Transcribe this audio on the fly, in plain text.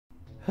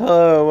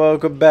Hello,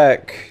 welcome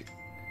back.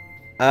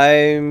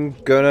 I'm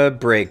gonna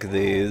break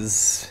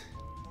these.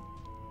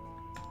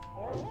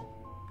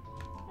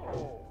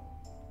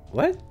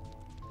 What?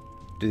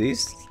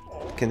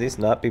 Can these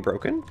not be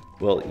broken?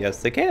 Well,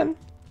 yes they can.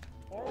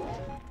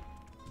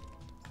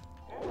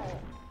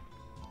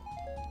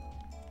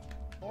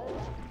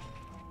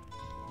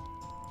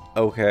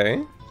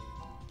 Okay.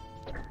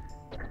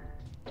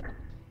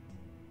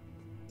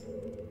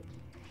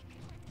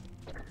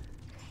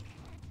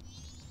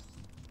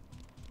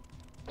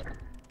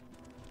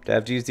 Do I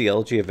have to use the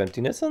elegy of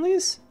emptiness on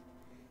these?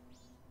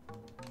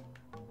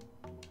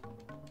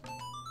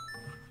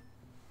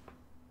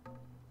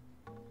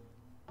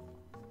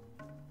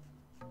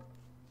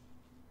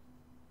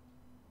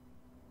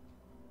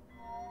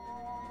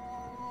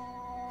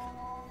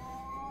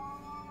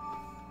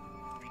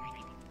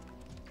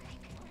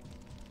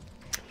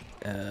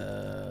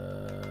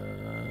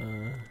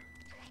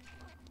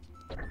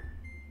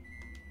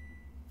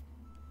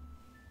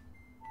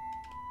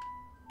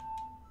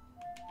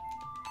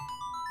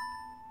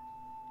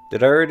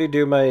 Did I already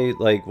do my,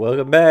 like,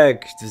 welcome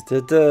back, just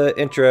did the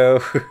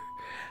intro?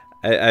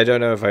 I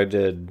don't know if I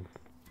did.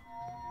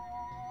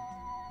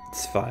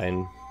 It's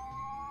fine.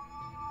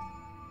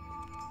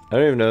 I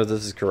don't even know if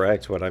this is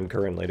correct, what I'm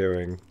currently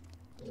doing.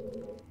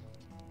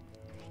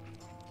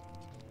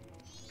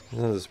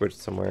 There's a switch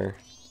somewhere.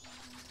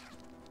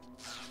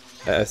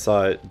 I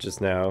saw it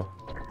just now.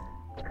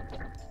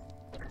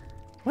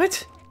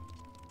 What?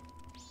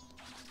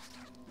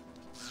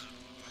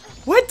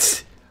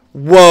 What?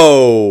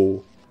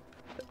 Whoa!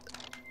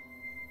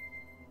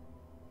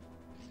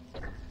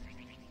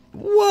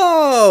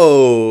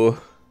 Whoa!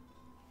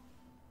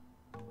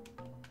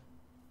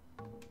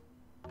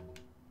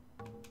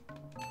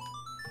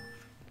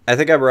 I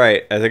think I'm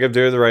right. I think I'm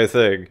doing the right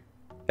thing.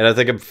 And I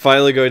think I'm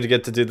finally going to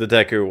get to do the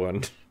Deku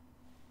one.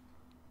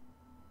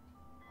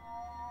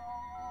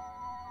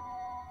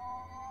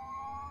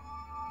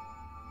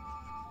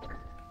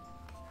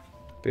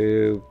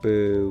 Boo,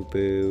 boo,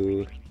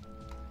 boo.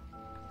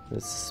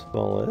 The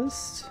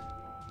smallest.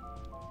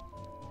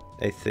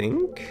 I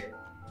think.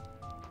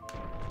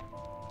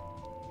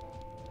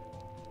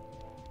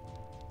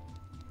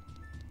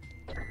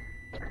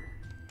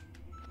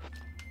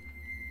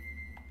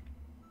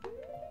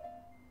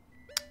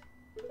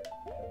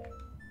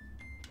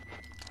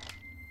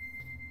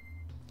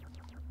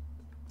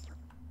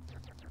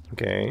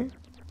 Okay.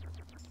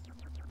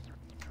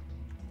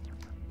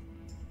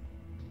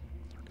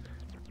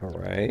 All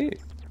right.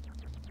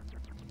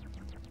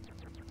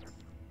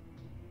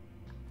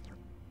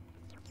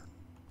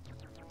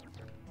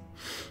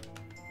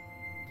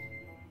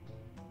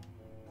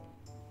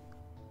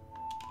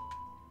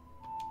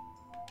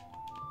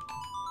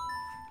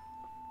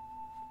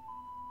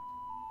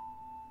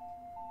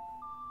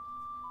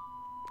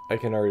 I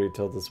can already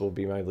tell this will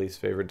be my least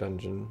favorite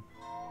dungeon.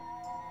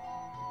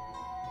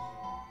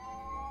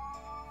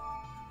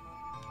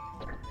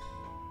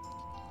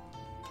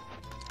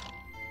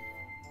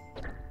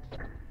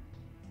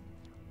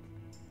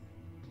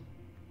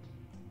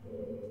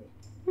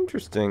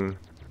 Interesting.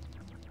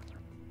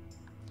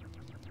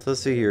 So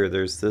let's see here.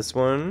 There's this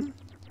one.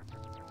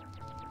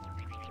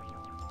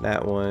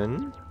 That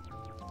one.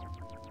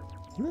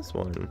 And this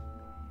one.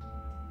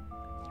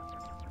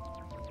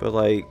 But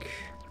like...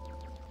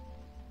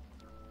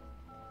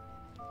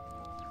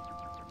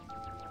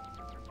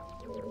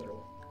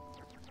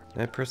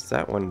 I press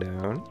that one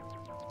down.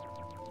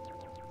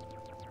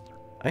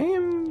 I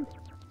am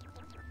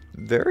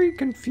very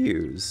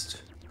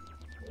confused.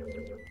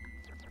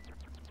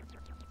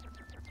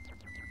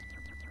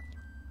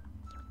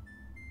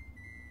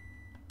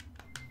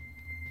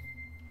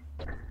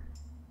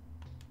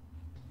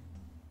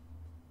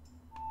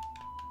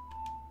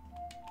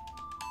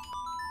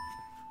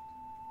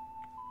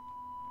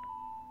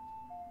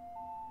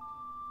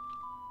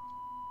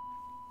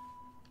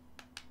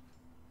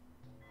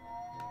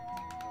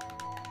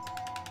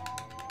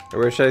 I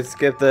wish I'd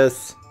skip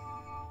this.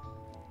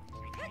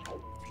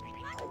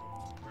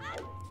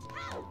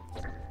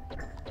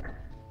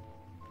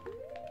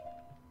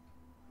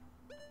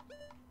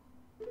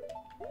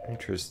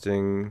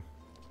 Interesting.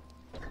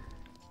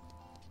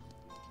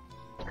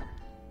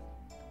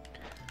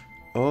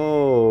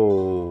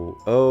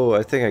 Oh,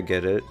 I think I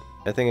get it.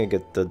 I think I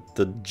get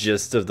the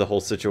gist of the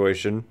whole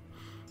situation.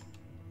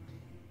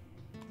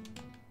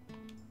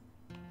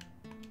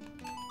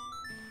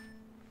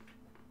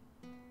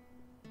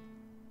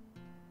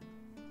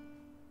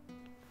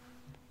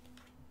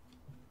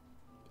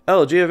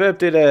 Elegy of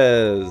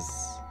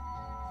emptiness.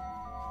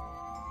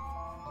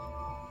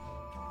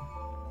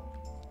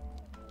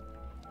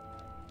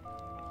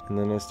 And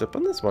then I step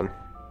on this one.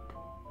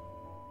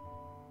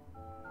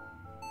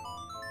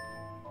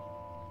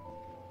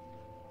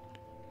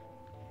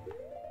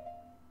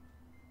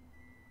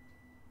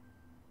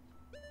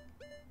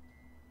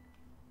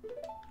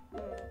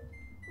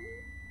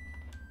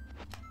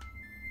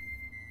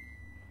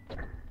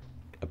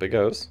 Up it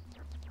goes.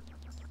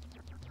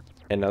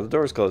 And now the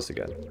door's closed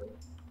again.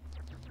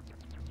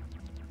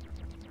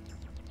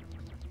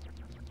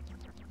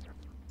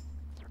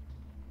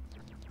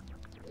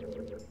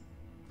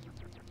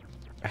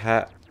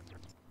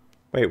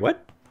 Wait,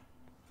 what?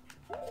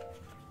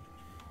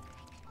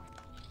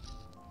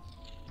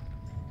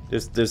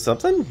 There's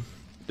something?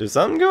 There's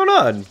something going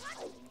on.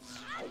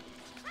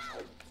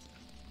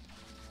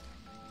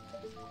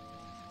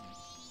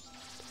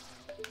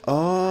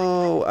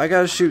 Oh, I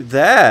gotta shoot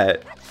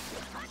that.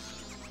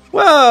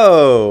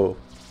 Whoa!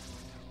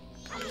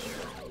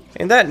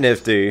 Ain't that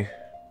nifty?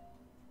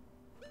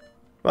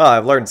 Well,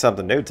 I've learned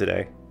something new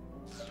today.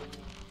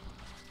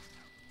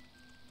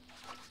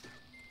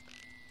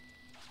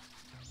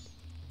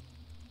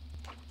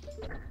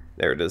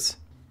 There it is.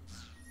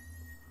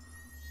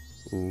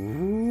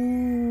 Ooh.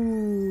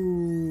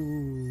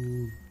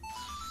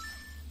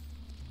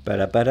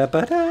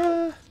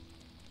 Ba-da-ba-da-ba-da.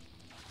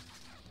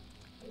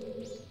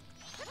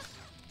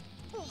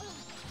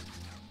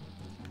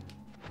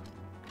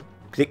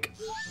 Click.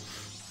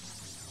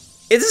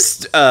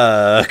 It's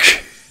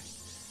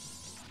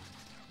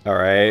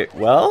Alright,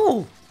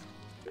 well.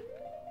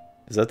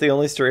 Is that the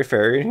only stray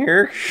fairy in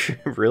here?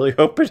 I really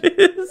hope it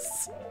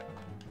is.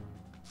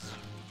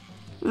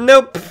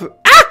 Nope.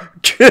 Ah!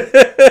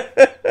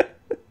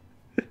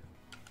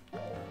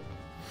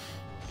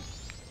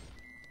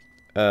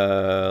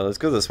 Let's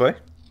go this way.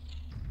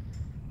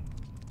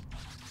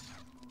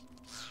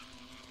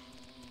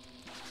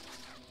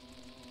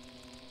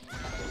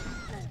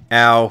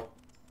 Ow.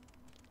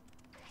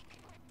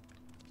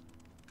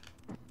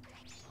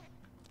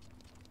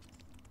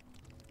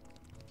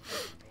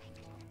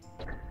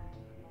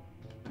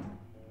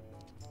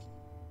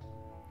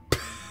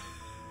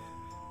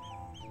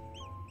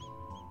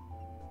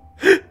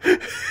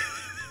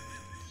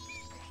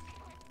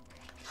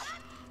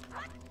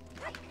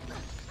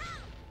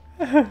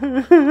 I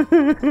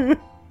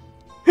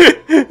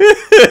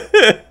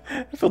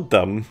feel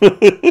dumb.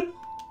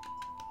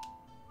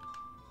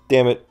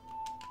 Damn it.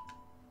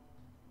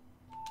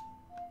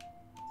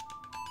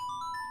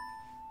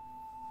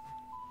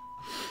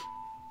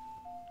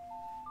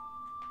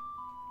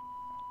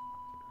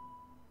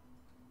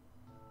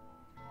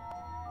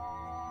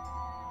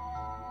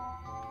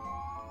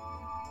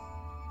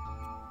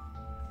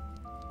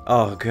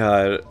 Oh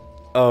god.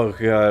 Oh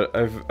god.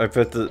 I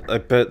bet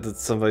that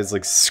somebody's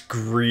like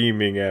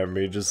screaming at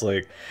me, just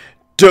like,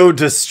 don't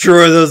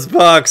destroy those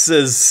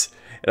boxes!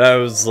 And I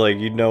was like,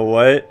 you know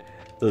what?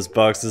 Those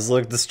boxes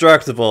look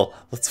destructible.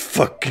 Let's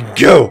fucking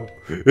go!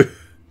 And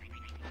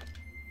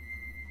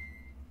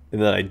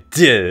then I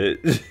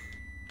did it.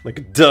 Like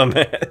a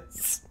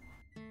dumbass.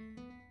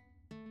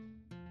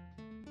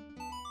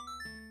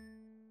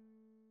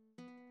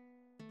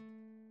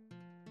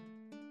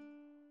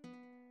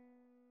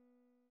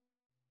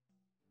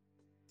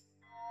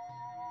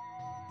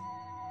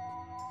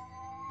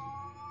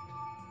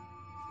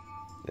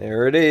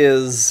 There it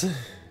is.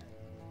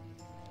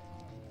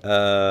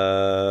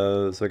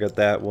 So I got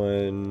that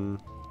one.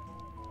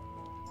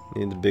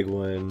 Need the big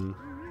one.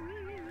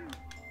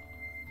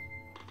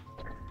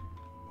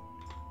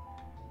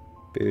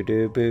 Boo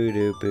doo boo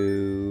doo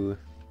boo.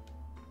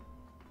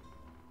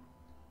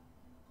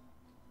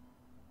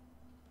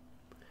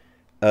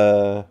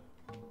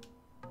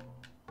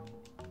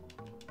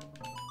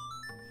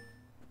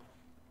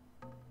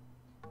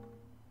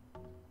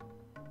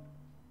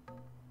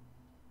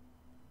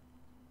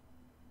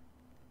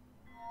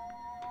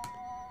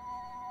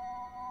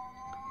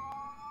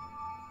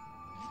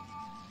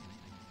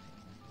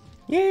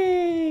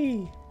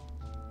 Yay!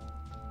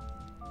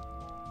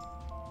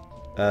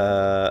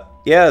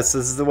 Yes,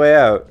 this is the way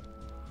out.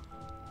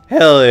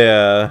 Hell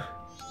yeah.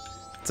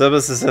 It's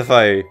almost as if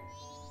I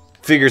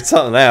figured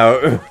something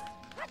out.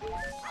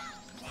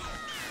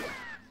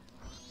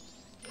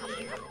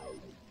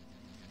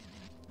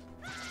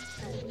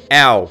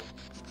 Ow.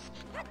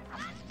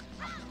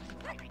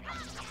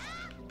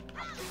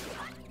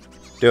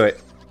 Do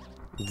it.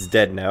 It's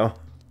dead now.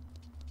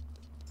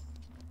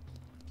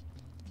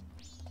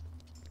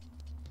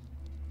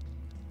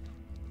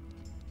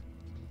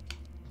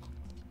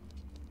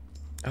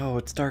 Oh,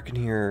 it's dark in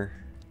here.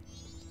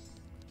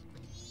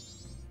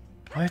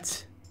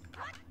 What?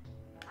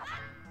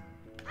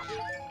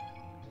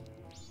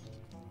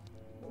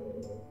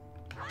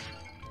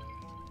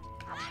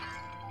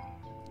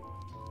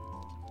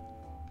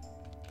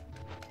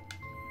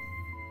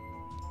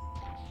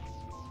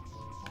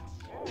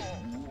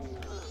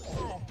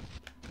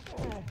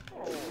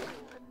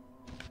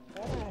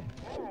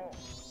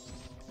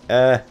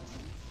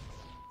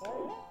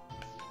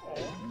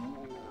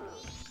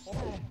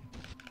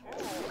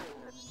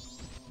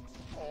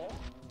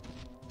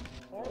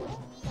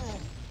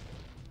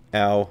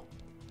 Ow.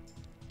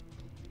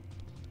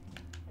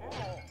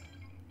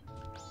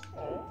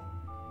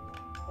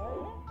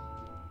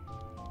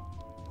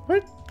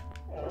 What?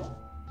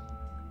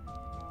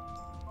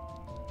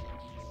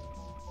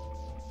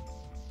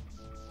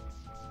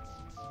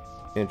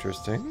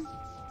 Interesting.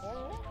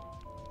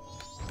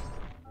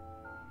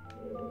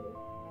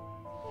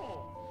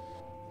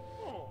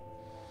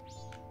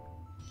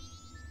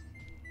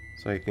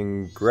 So I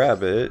can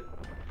grab it.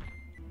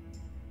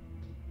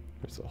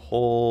 There's a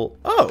hole.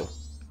 Oh!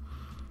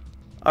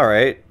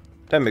 Alright.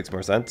 That makes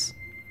more sense.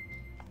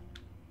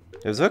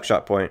 There's a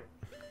hookshot point.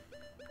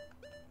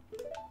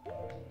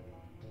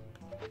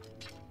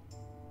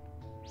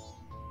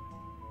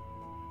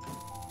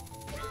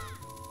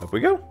 Up we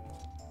go.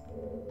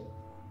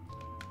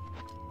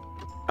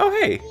 Oh,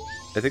 hey.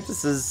 I think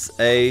this is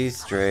a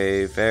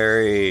stray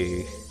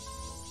fairy.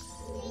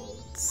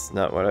 It's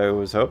not what I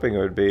was hoping it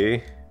would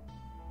be.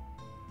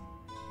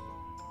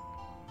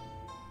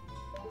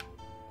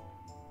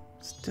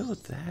 Still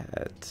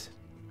that.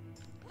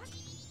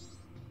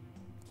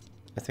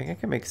 I think I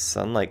can make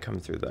sunlight come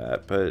through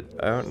that, but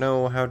I don't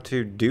know how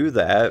to do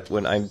that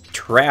when I'm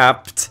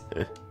trapped.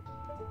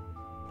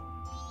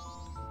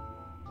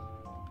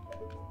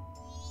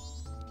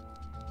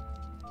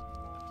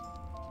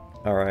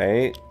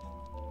 Alright.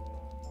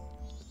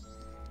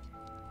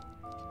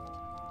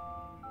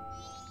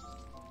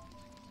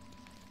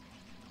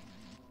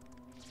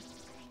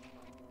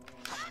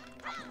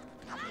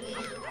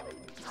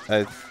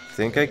 I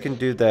think I can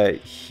do that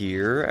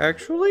here,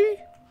 actually?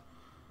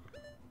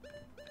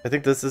 I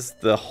think this is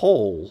the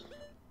hole.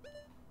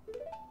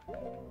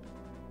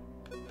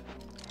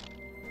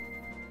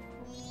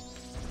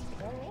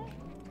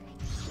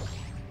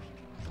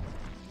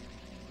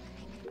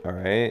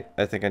 Alright,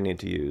 I think I need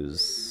to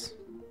use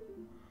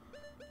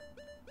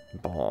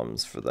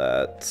bombs for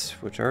that,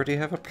 which I already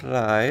have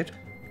applied.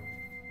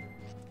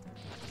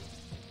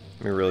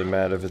 I'm really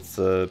mad if it's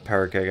the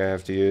power keg I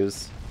have to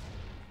use.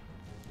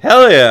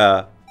 Hell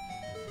yeah!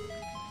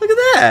 Look at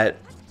that!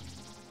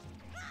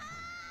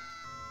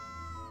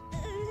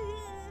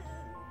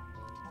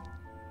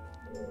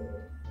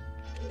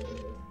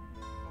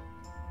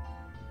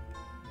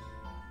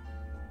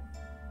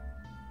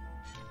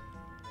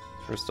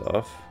 First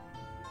off.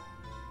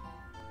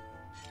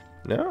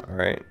 No?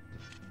 Alright.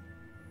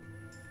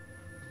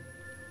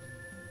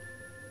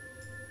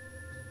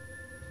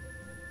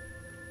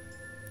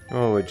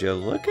 Oh, would you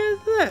look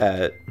at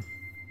that?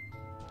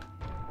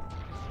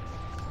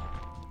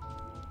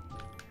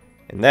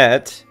 And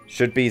that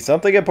should be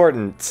something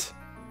important.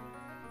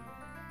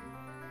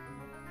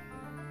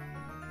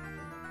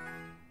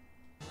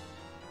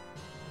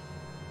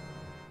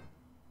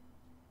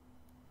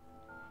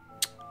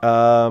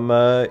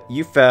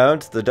 You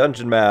found the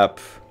dungeon map.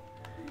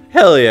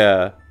 Hell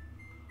yeah.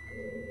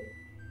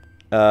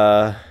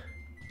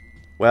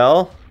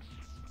 Well,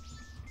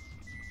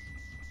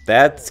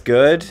 that's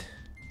good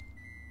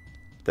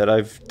that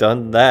I've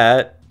done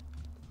that.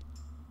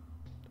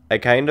 I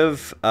kind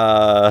of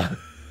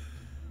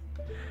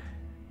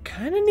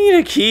need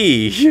a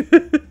key.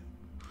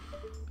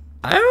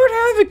 I don't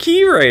have a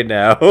key right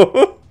now.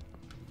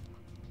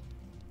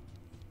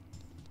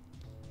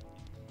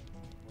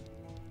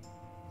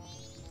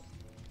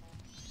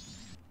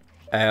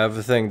 I have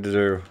a thing to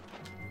do.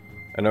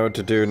 I know what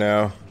to do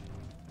now.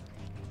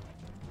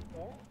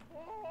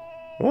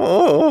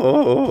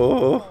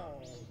 Whoa!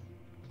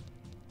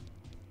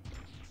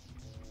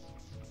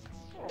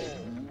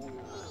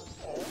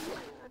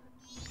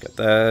 Got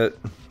that.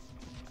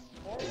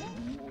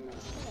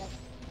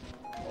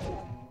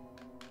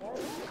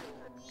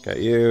 Got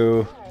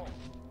you.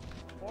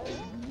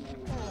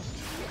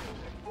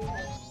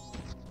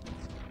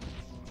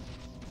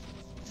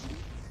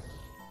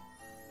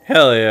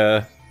 Hell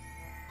yeah.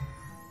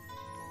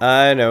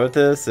 I know what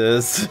this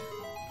is.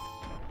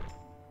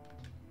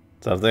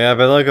 Something I've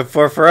been looking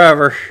for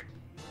forever.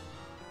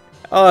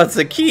 Oh, it's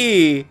a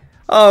key!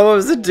 Oh, what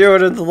was it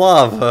doing in the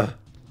lava?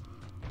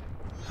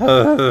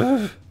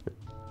 I'm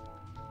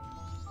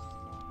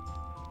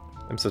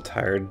so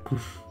tired.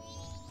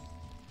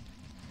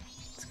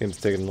 This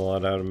game's taking a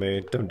lot out of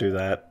me. Don't do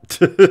that.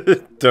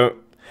 Don't.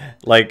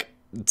 Like,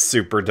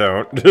 super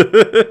don't.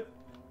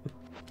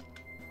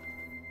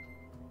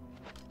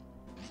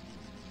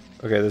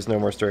 Okay, there's no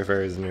more stray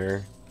fairies in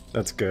here.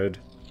 That's good.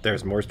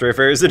 There's more stray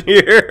fairies in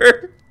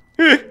here!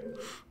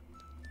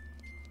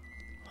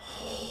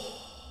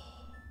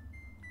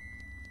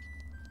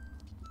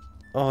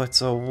 Oh,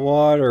 it's a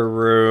water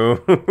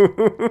room.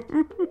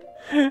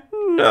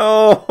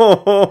 No!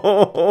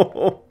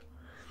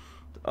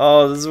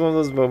 Oh, this is one of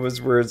those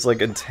moments where it's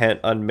like intent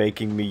on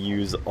making me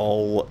use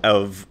all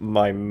of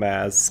my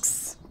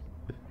masks.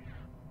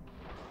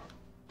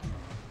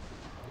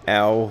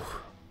 Ow.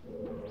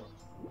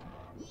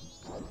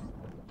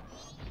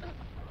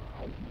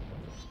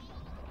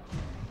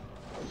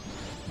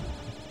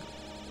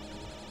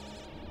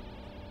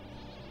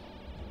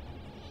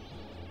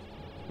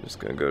 Just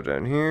gonna go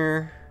down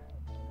here.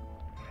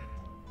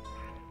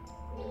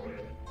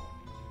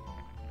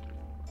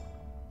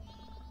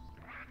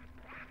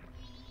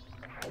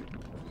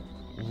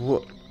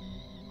 What?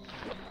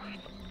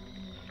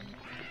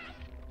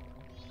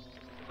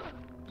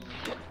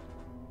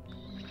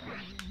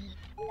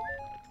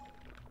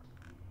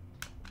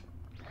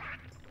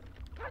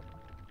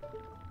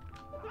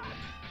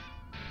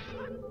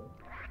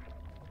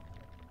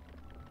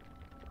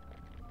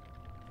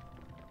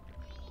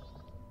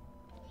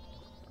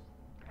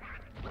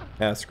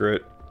 Ah, screw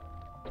it.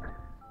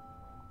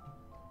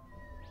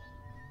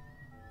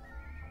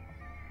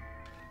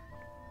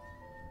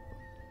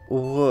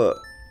 What?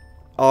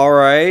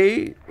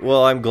 Alright.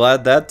 Well, I'm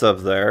glad that's up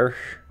there.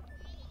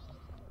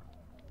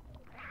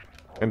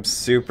 I'm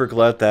super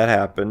glad that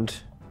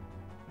happened.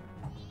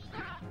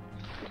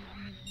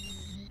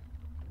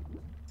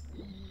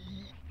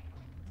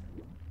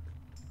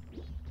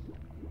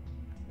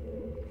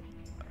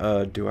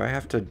 Do I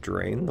have to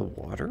drain the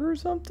water or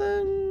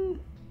something?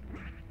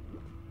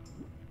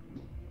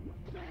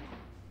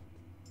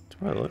 That's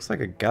what it looks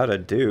like I gotta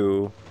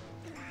do.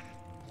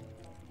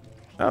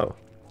 Oh.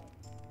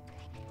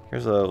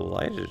 Here's a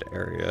lighted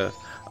area.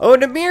 Oh,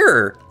 and a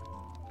mirror!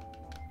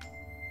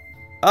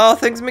 Oh,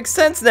 things make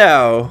sense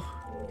now!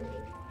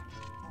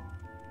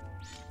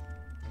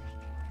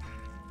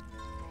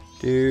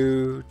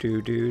 Do,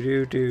 do, do,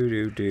 do, do,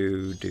 do,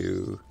 do,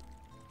 do.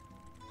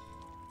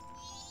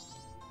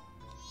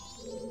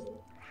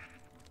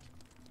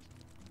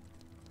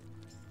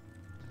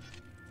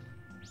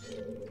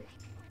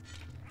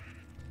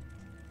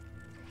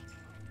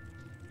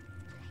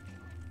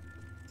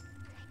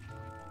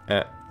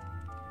 Eh.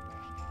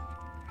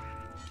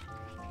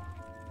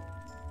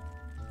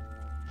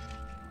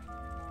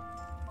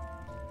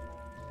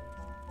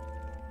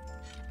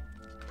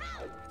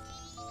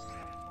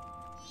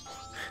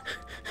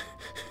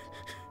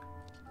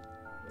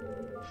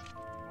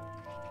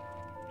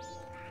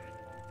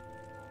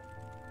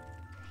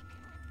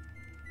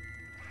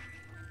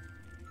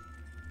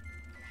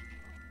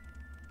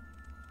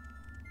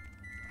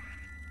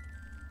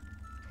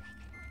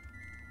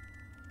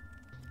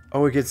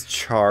 Oh, it gets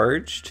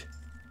charged?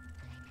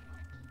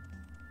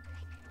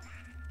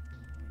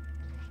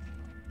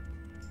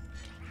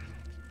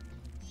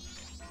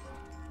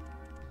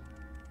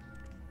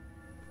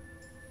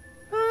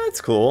 Oh, that's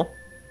cool.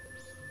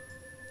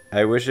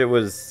 I wish it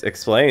was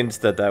explained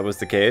that that was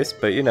the case,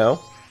 but you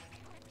know.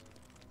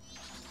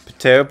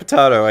 Potato,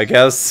 potato, I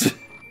guess.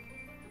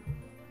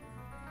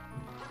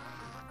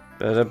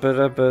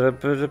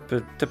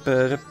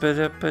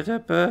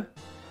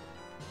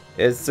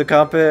 It's the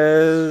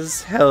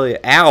compass. Hell yeah.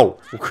 Ow!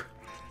 Oh,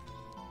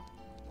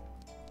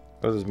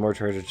 there's more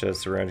treasure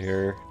chests around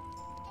here.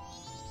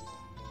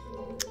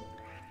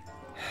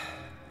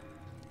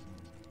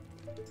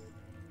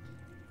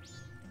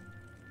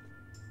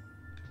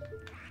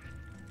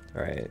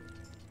 Alright.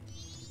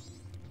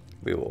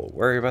 We will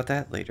worry about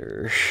that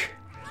later.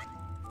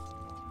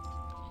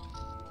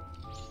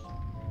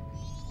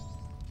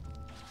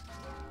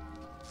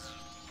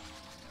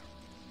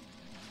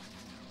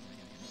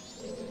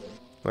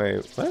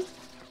 Wait, what?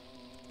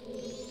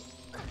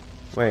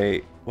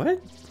 Wait, what?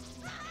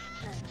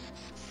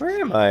 Where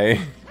am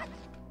I?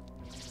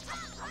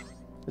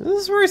 Is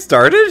this where I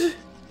started?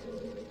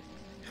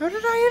 How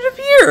did I end up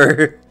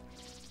here?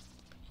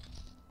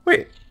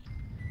 Wait.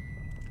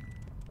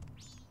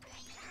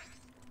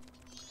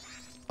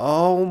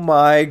 Oh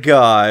my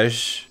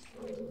gosh.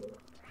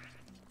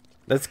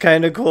 That's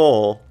kind of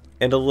cool.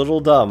 And a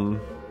little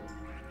dumb.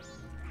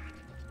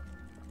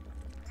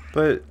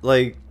 But,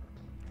 like...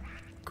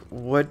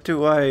 What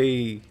do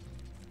I...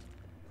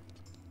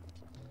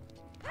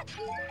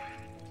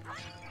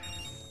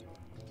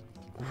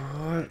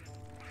 What?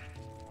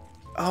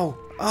 Oh!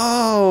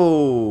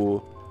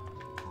 Oh!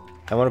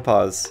 I want to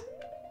pause.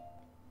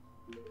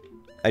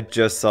 I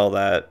just saw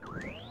that.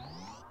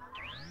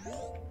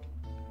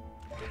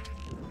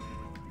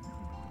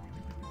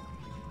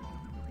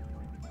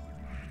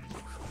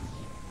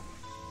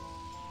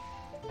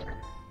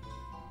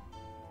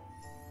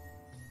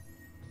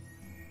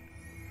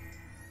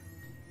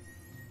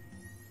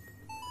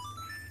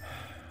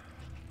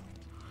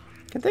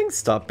 Can things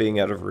stop being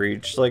out of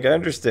reach? Like, I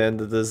understand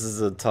that this is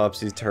a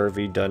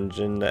topsy-turvy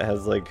dungeon that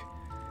has, like,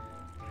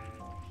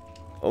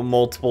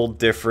 multiple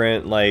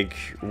different, like,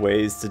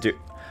 ways to do...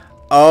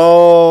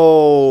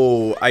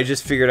 Oh! I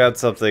just figured out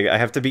something. I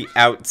have to be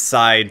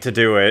outside to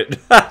do it.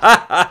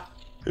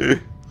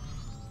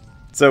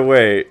 So,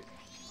 wait.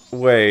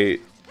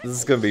 Wait. This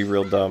is gonna be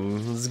real dumb.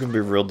 This is gonna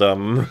be real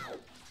dumb.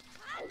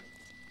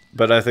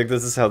 But I think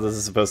this is how this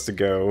is supposed to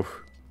go.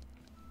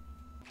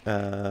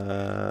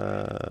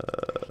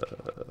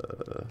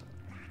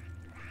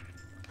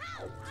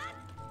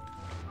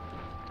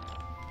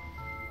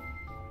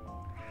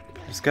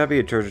 There's gotta be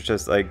a treasure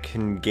chest I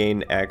can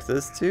gain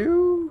access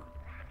to?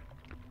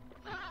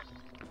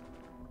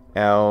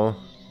 Ow.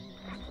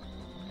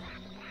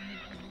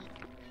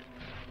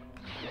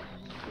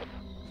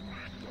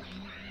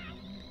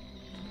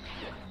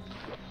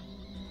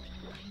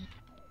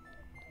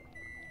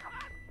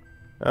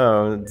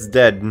 Oh, it's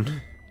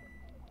dead.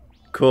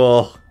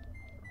 Cool.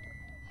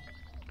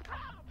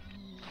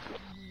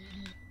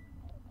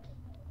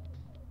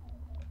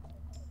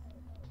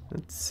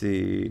 Let's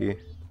see.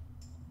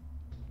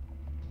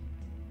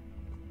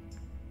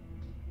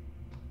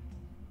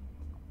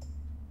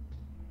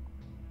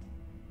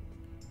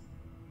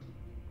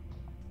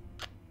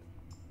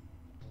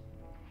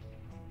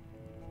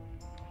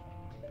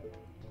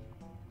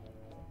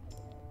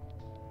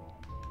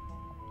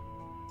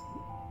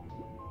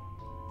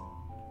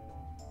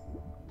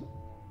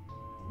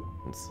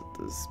 Let's let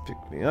this pick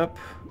me up.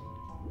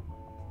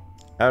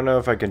 I don't know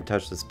if I can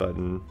touch this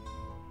button.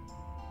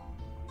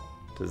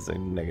 is a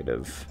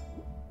negative.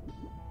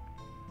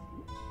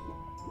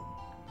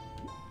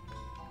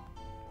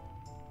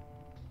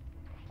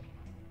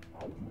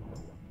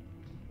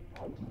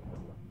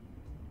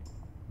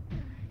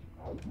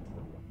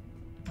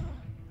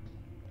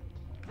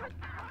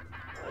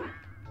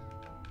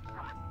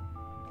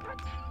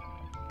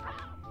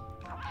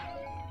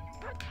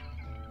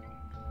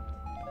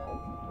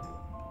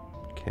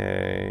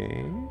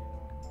 Okay.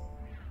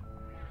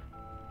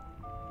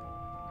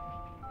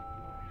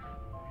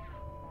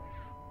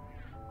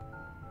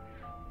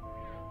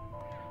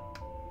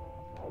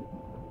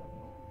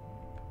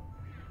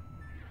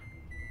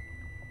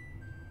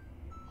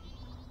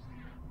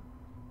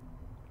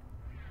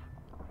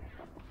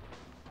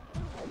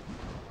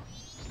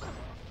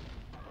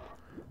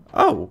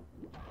 Oh!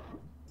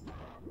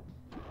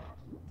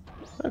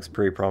 Looks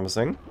pretty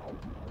promising.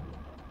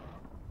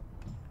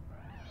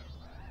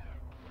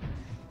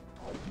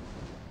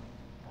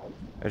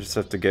 I just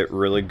have to get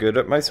really good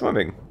at my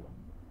swimming.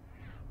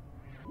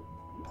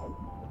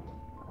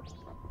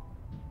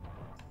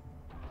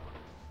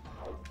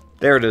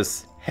 There it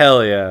is.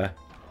 Hell yeah.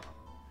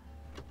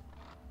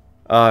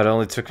 Oh, it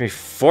only took me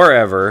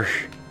forever.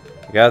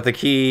 Got the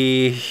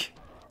key.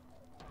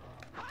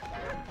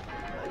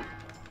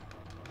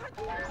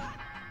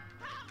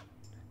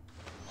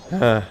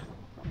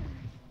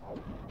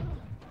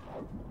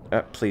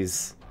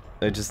 Please.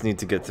 I just need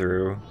to get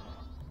through.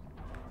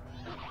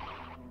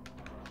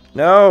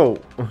 No!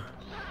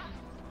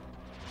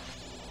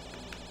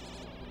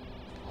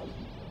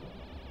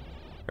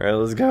 Alright,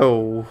 let's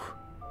go.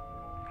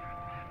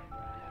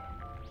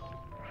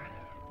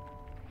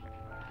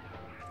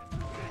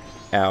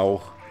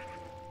 Ow.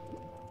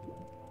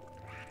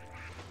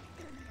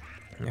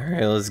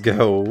 Alright, let's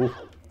go.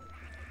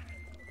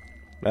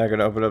 Now I'm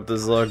gonna open up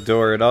this locked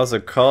door and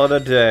also call it a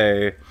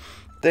day.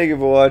 Thank you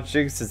for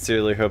watching.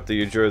 Sincerely hope that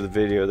you enjoyed the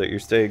video, that you're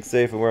staying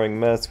safe and wearing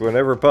masks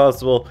whenever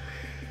possible.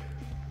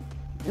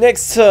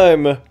 Next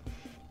time,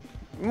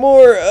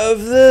 more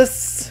of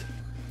this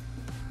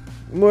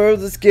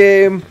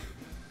game.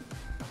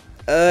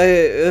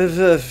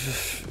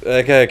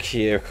 I got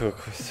key.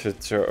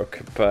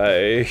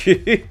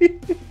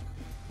 Bye.